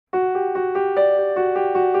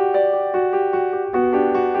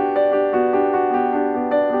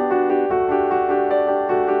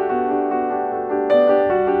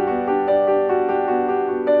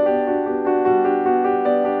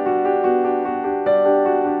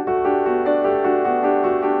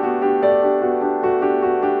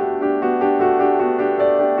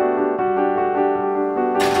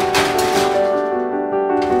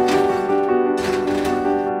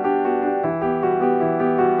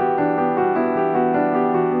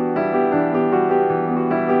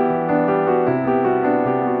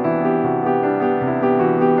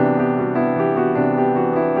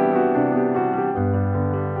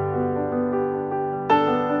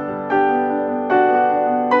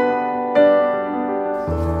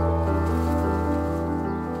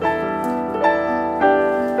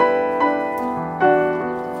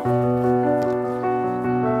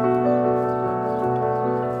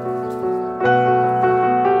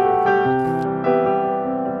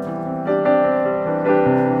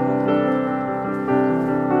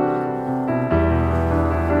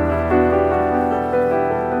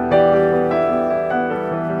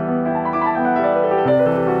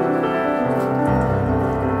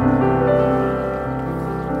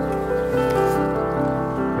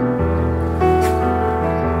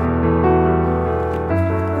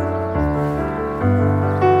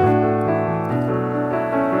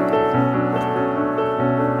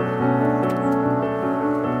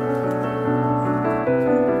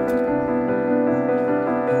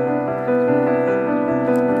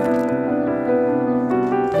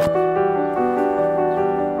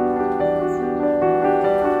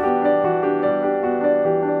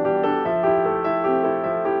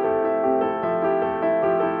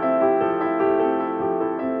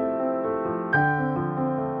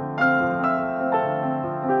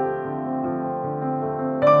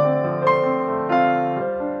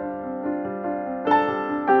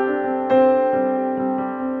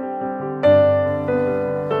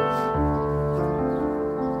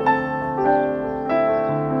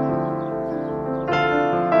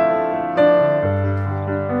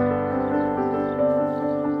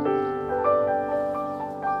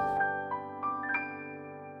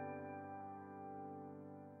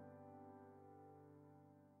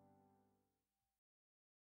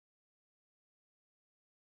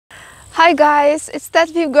Hi guys, it's that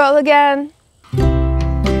Lviv girl again.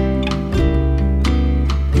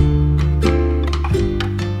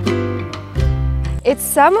 It's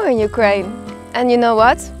summer in Ukraine, and you know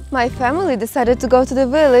what? My family decided to go to the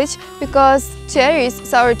village because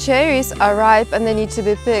sour cherries are ripe and they need to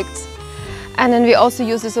be picked. And then we also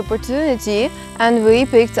used this opportunity and we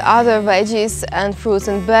picked other veggies and fruits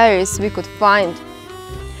and berries we could find.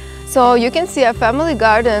 So you can see our family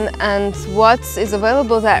garden and what is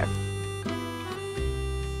available there.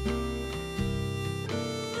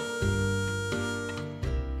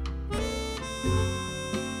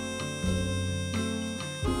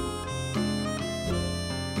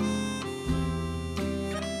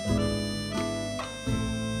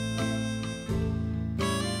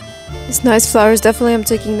 These nice flowers, definitely I'm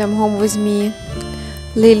taking them home with me.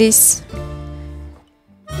 Lilies.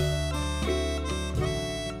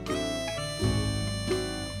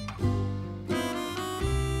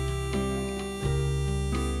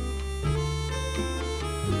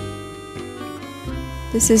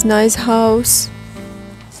 This is nice house.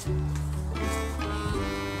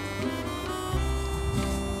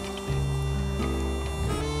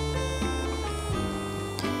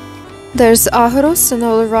 There's agros, and I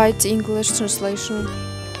will write English translation.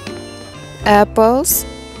 Apples.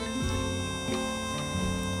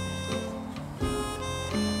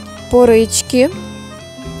 Poryczki.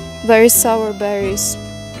 Very sour berries.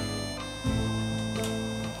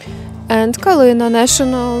 And kalina,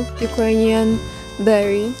 national Ukrainian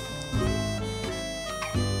berry.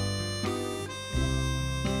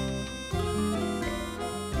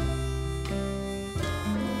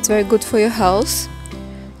 It's very good for your health.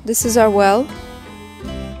 This is our well.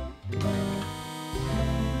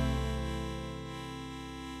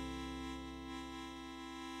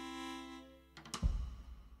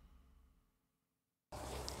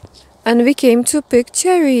 And we came to pick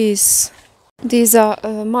cherries. These are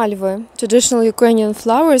malvy, traditional Ukrainian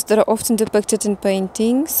flowers that are often depicted in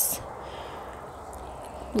paintings.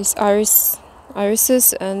 These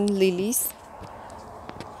irises and lilies.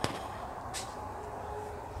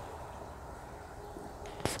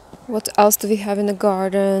 What else do we have in the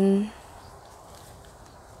garden?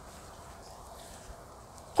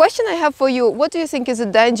 Question I have for you, what do you think is a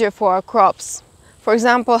danger for our crops? For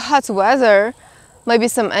example, hot weather, maybe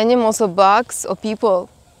some animals or bugs or people.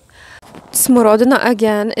 Smorodina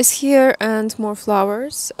again is here, and more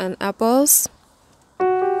flowers and apples.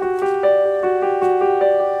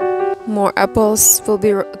 More apples will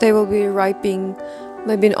be ripening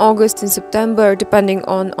maybe in August, in September, depending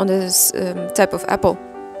on this type of apple.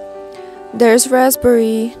 There's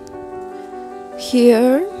raspberry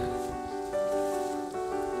here,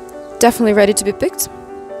 definitely ready to be picked.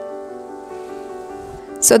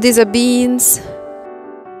 So these are beans.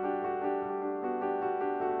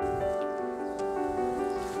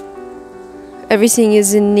 Everything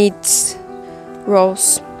is in neat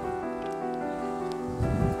rows.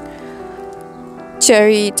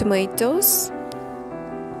 Cherry tomatoes,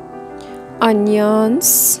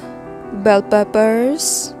 onions, bell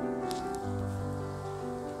peppers.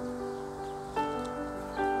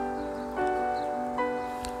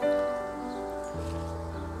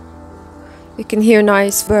 You can hear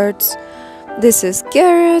nice birds. This is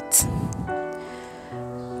carrot,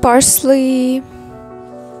 parsley,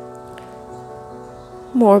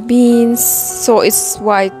 more beans, so it's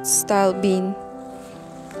white style bean.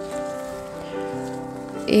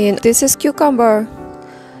 And this is cucumber.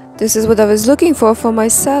 This is what I was looking for my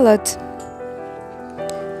salad.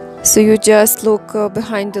 So you just look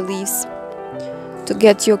behind the leaves to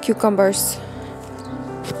get your cucumbers.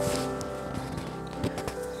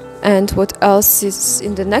 And what else is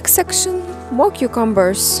in the next section? More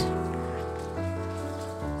cucumbers.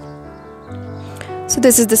 So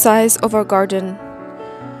this is the size of our garden.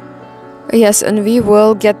 Yes, and we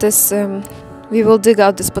will get this, we will dig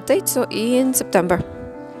out this potato in September.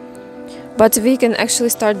 But we can actually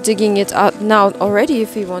start digging it out now already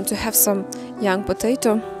if we want to have some young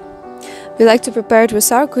potato. We like to prepare it with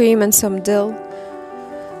sour cream and some dill.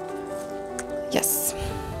 Yes.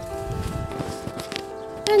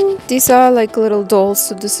 And these are like little dolls,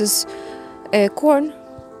 so this is corn.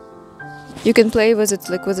 You can play with it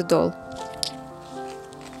like with a doll.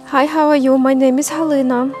 Hi, how are you? My name is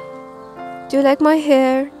Halina. Do you like my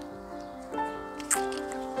hair?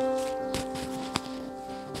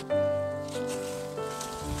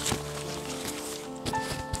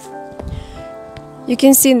 You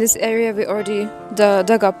can see in this area we already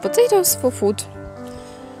dug up potatoes for food.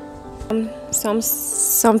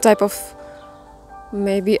 Some type of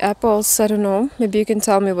maybe apples, I don't know. Maybe you can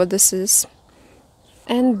tell me what this is.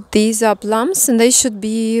 And these are plums, and they should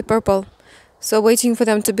be purple. So waiting for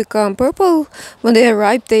them to become purple. When they are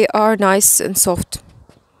ripe, they are nice and soft.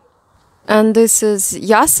 And this is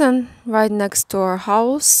yasen right next to our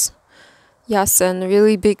house. Yasen,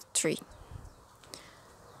 really big tree.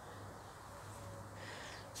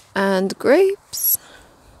 And grapes,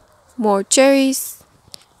 more cherries,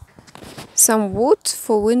 some wood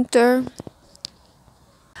for winter.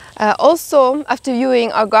 Also, after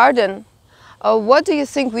viewing our garden, what do you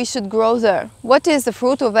think we should grow there? What is the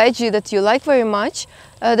fruit or veggie that you like very much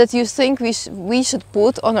that you think we should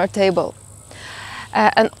put on our table?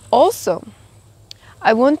 And also,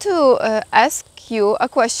 I want to ask you a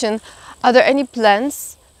question. Are there any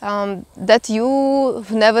plants that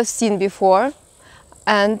you've never seen before,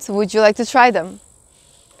 and would you like to try them?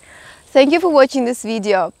 Thank you for watching this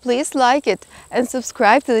video. Please like it and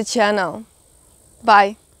subscribe to the channel.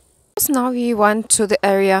 Bye. Now we went to the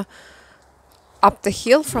area up the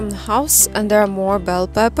hill from the house, and there are more bell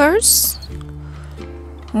peppers,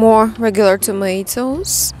 more regular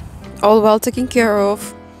tomatoes, all well taken care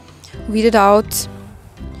of, weeded out.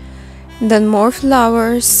 And then more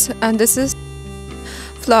flowers, and this is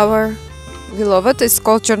flower, we love it, it's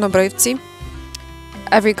called Chernobrevci.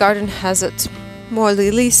 Every garden has it. More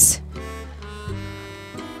lilies.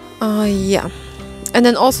 Yeah. And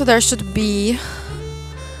then also there should be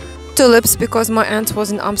tulips, because my aunt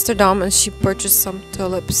was in Amsterdam and she purchased some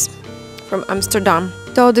tulips from Amsterdam.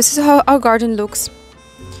 So this is how our garden looks.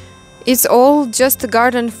 It's all just a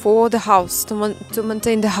garden for the house, to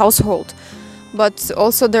maintain the household. But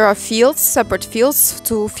also there are fields, separate fields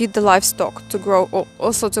to feed the livestock, to grow,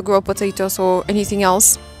 also to grow potatoes or anything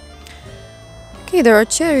else. Okay, there are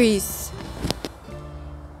cherries.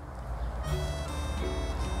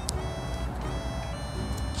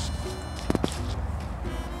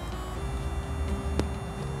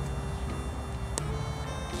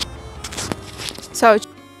 So,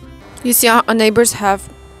 you see our neighbors have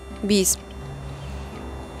bees.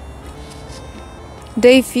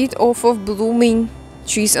 They feed off of blooming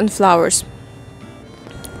trees and flowers.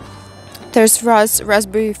 There's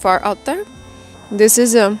raspberry far out there. This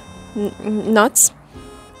is nuts.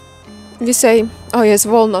 We say, oh yes,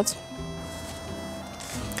 walnuts.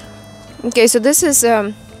 Okay, so this is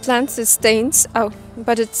plants, it stains,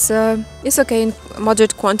 but it's okay in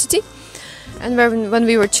moderate quantity. And when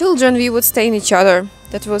we were children, we would stain each other.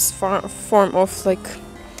 That was a form of like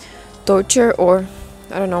torture, or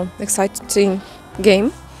I don't know, exciting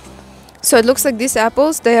game. So it looks like these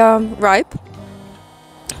apples, they are ripe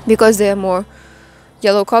because they are more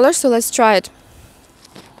yellow color. So let's try it.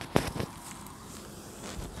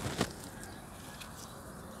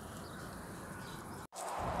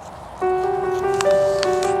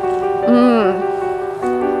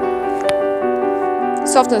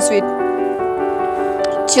 Soft and sweet.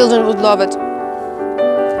 Children would love it.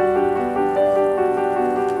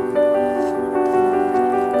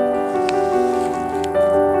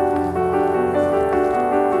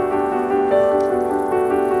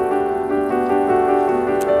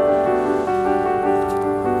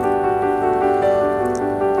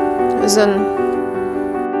 There's an